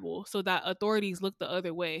undesirable so that authorities look the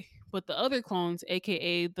other way. But the other clones,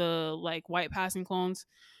 aka the like white passing clones,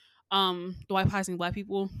 the white passing black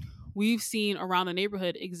people, we've seen around the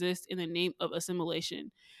neighborhood exist in the name of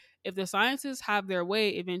assimilation. If the scientists have their way,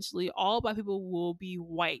 eventually all black people will be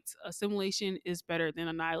white. Assimilation is better than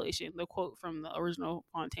annihilation. The quote from the original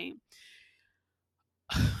Fontaine.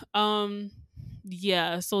 um,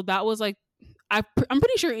 yeah. So that was like, I'm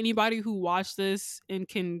pretty sure anybody who watched this and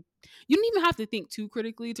can, you don't even have to think too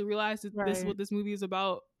critically to realize that this is Right. what this movie is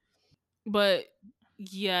about. But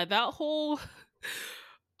yeah, that whole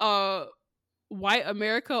uh white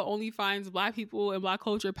America only finds black people and black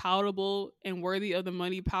culture palatable and worthy of the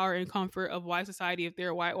money, power, and comfort of white society if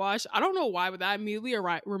they're whitewashed. I don't know why, but that immediately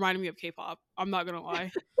reminded me of K-pop. I'm not gonna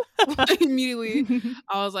lie. Like, immediately,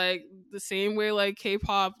 I was like, the same way like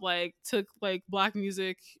K-pop like took like black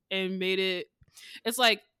music and made it. It's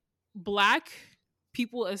like black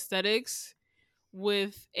people aesthetics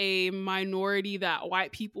with a minority that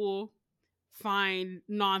white people find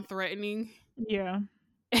non-threatening. Yeah.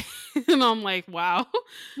 And I'm like, wow.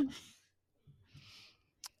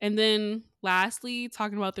 And then lastly,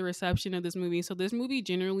 talking about the reception of this movie. So this movie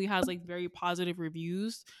generally has like very positive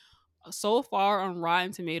reviews. So far on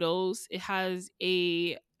Rotten Tomatoes, it has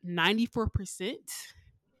a 94%.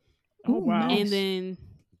 Oh Ooh, wow. And nice. then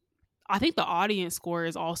I think the audience score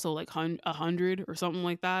is also like 100 or something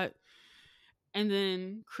like that. And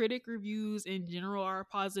then critic reviews in general are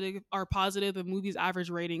positive. Are positive. The movie's average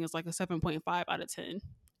rating is like a 7.5 out of 10.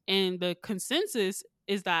 And the consensus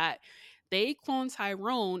is that They Clone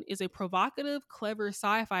Tyrone is a provocative, clever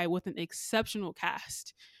sci-fi with an exceptional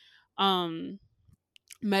cast. Um,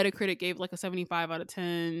 Metacritic gave like a 75 out of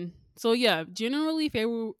 10. So yeah, generally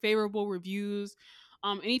favorable reviews.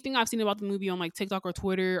 Anything I've seen about the movie on like TikTok or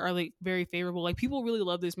Twitter are like very favorable. Like people really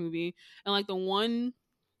love this movie. And like the one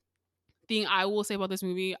thing I will say about this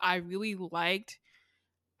movie, I really liked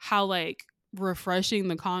how like refreshing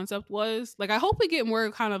the concept was. Like I hope we get more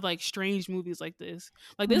kind of like strange movies like this.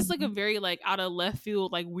 Like this is like a Mhm. very like out of left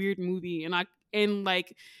field like weird movie, and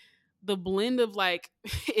like the blend of like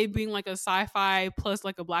it being like a sci-fi plus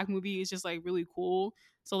like a black movie is just like really cool.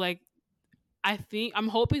 So like I'm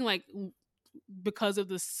hoping like because of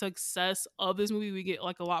the success of this movie we get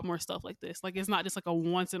like a lot more stuff like this. Like it's not just like a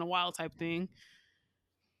once in a while type thing.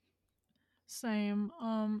 Same.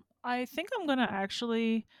 I think I'm gonna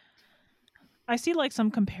actually. I see like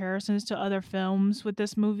some comparisons to other films with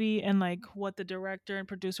this movie and like what the director and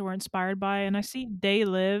producer were inspired by. And I see They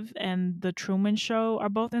Live and The Truman Show are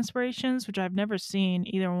both inspirations, which I've never seen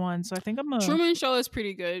either one. So I think I'm a Truman Show is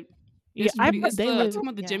pretty good. yeah. It's They the live. talking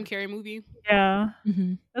about the Jim Yeah. Carrey movie. Yeah,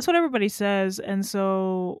 Hmm. that's what everybody says. And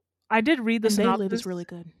so I did read the And They Live is synopsis. really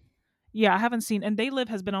good. Yeah, I haven't seen, and They Live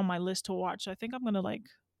has been on my list to watch. So I think I'm gonna like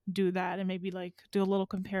do that and maybe like do a little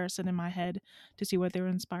comparison in my head to see what they were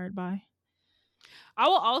inspired by. I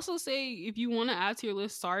will also say if you want to add to your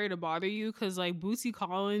list, sorry to bother you, because like Bootsy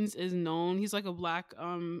Collins is known. He's like a black.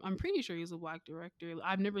 I'm pretty sure he's a black director.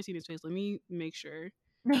 I've never seen his face. Let me make sure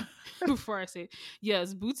before I say it.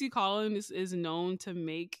 Yes, Bootsy Collins is known to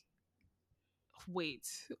make. Wait,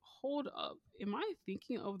 hold up. Am I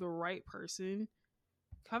thinking of the right person?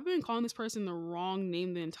 I've been calling this person the wrong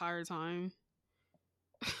name the entire time.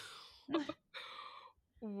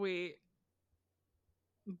 Wait,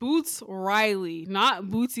 Boots Riley, not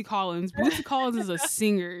Bootsy Collins. Bootsy Collins is a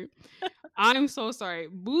singer. I'm so sorry.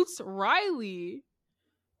 Boots Riley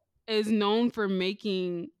is known for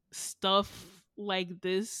making stuff like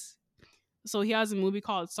this. So he has a movie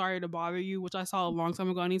called Sorry to Bother You, which I saw a long time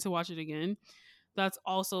ago. I need to watch it again. That's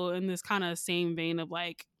also in this kind of same vein of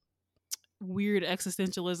like weird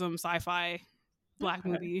existentialism sci-fi black Okay.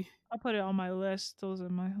 movie. I'll put it on my list. Those are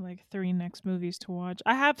my like 3 next movies to watch.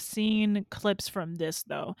 I have seen clips from this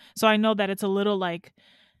though. So I know that it's a little like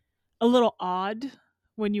a little odd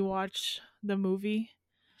when you watch the movie.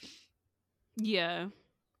 Yeah.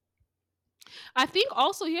 I think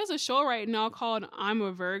also he has a show right now called I'm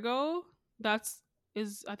a Virgo. That's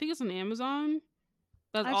is I think it's on Amazon.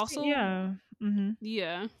 That's I've seen also yeah. Mhm.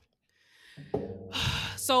 yeah.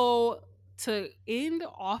 So to end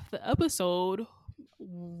off the episode,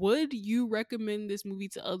 would you recommend this movie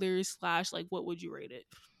to others? Slash, like, what would you rate it?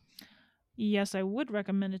 Yes, I would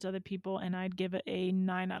recommend it to other people and I'd give it a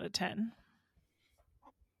 9 out of 10.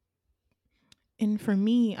 And for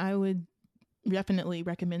me, I would definitely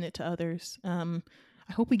recommend it to others.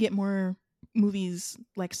 I hope we get more movies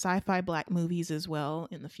like sci-fi black movies as well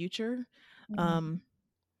in the future. Um,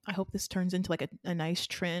 I hope this turns into like a nice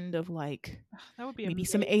trend of like That would be maybe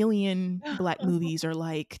some amazing. alien black movies or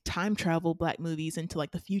like time travel black movies into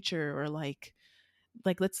like the future, or like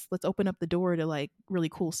let's open up the door to like really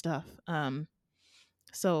cool stuff.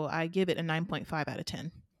 So I give it a 9.5 out of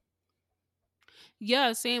 10.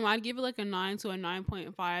 Yeah, same. I'd give it like a 9 to a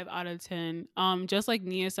 9.5 out of 10. Just like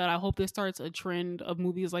Nia said, I hope this starts a trend of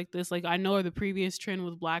movies like this. Like I know the previous trend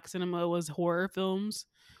with black cinema was horror films,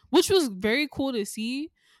 which was very cool to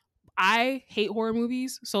see. I hate horror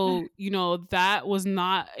movies, so that was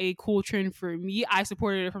not a cool trend for me. I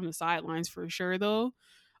supported it from the sidelines for sure though.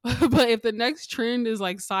 But if the next trend is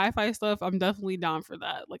like sci-fi stuff, I'm definitely down for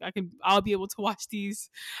that. Like I'll be able to watch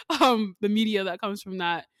these the media that comes from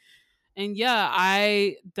that. And yeah,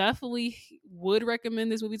 I definitely would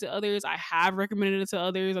recommend this movie to others. I have recommended it to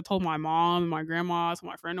others. I told my mom and my grandma, to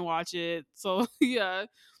my friend to watch it. So yeah.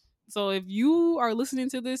 So if you are listening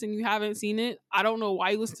to this and you haven't seen it, I don't know why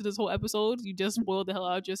you listened to this whole episode. You just spoiled the hell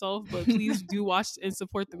out of yourself. But please do watch and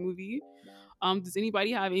support the movie. Does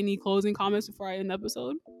anybody have any closing comments before I end the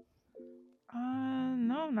episode?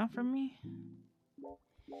 No, not for me.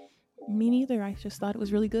 Me neither. I just thought it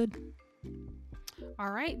was really good.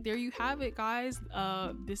 All right, there you have it, guys.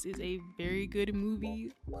 This is a very good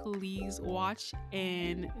movie. Please watch,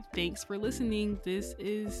 and thanks for listening. This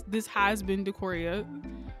has been Decoria.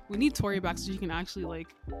 We need Tori back so she can actually like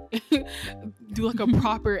do like a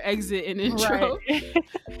proper exit and intro. Right.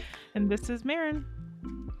 And this is Marin.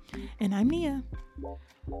 And I'm Nia.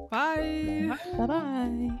 Bye.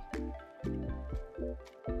 Bye-bye.